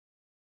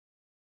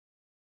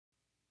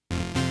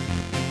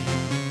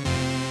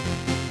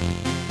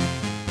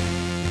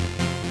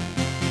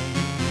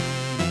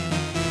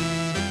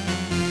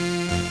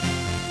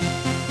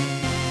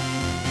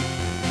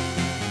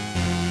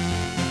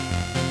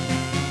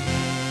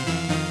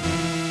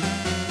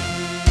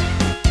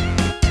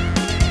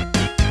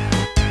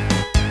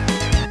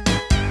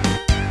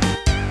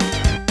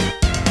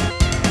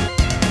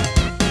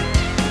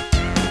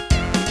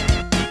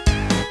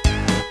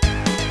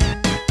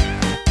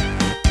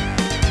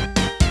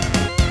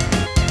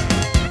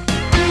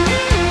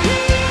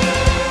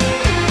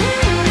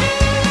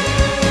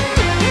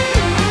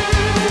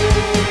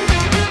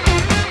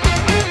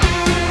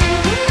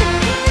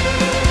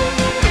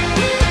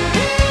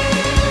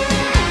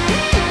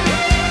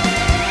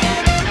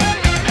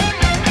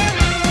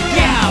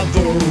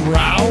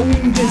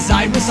as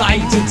I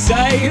recite a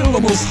tale,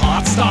 a most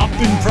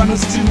heart-stopping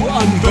premise to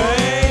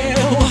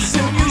unveil.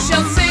 Soon you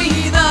shall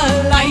see the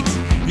light,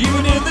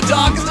 even in the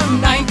darkest of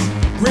night.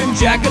 Grim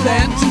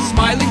jack-o'-lantern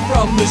smiling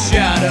from the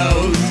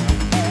shadows.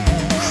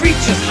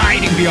 Creatures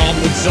hiding beyond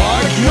the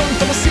dark, young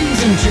for the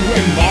season to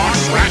embark,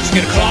 scratching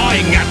and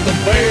clawing at the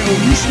veil.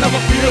 You should never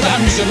fear them,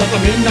 you should let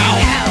them in now.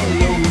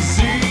 Halloween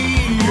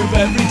of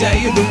every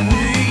day of the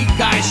week,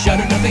 I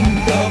shudder to think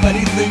of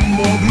anything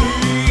more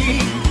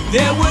bleak.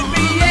 There would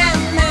be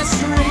endless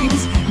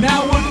dreams,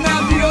 now wouldn't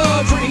that be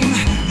your dream?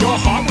 Your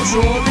heart will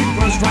surely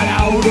burst right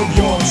out of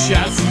your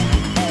chest.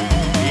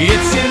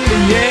 It's in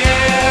the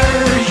air,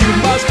 you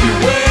must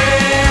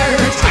beware.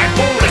 Time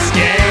for a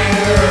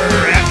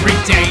scare. Every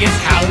day is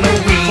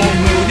Halloween. Full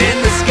moon in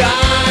the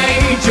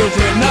sky,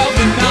 children of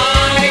the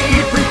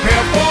night,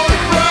 prepare for a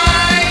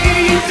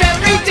fright.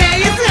 Every day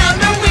is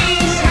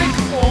Halloween. Trick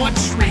or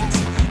treat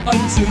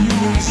until you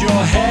lose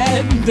your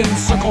head, then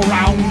circle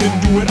round and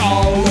do it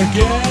all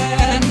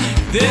again.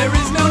 There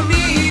is no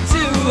need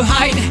to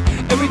hide.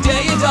 Every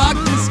day a dark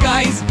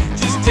disguise.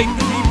 Just take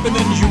the leap and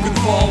then you can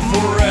fall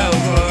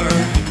forever.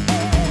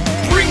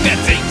 Bring that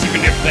date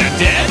even if they're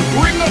dead.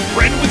 Bring a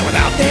friend with or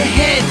without their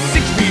head.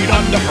 6 feet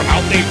under from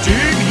out they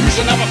dig. You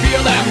shall never fear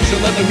them, you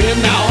shall let them in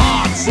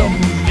now. Autumn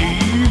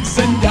leaves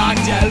and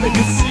dark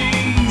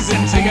delicacies,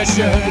 and take a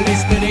surely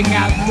spitting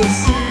at the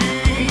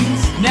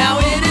seams. Now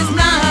it is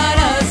not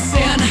a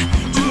sin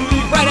to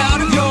leap right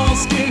out of your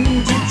skin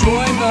to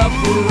join the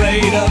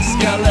parade of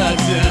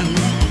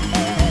skeletons.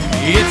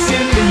 It's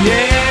in the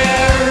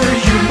air,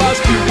 you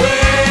must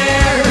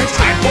beware.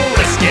 Time for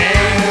a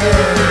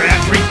scare.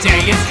 Every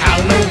day is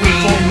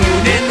Halloween. Full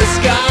moon in the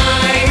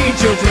sky,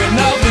 children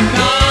of the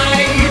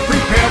night,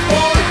 prepare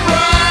for a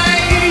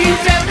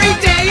fright. Every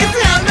day is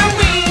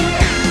Halloween.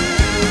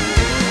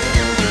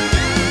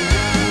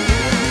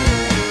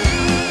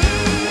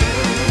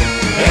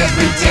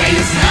 Every day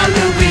is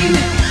Halloween.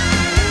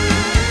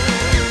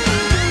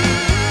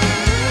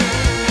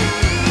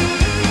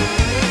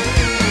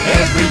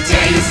 Every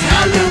day is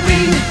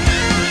Halloween.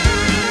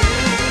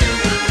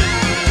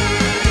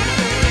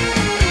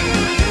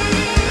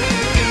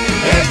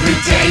 Every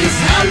day is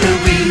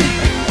Halloween.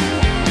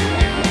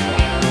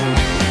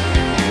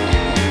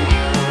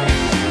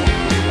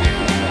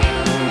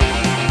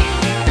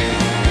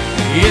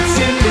 It's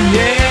in the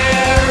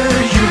air,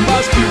 you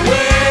must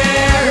beware.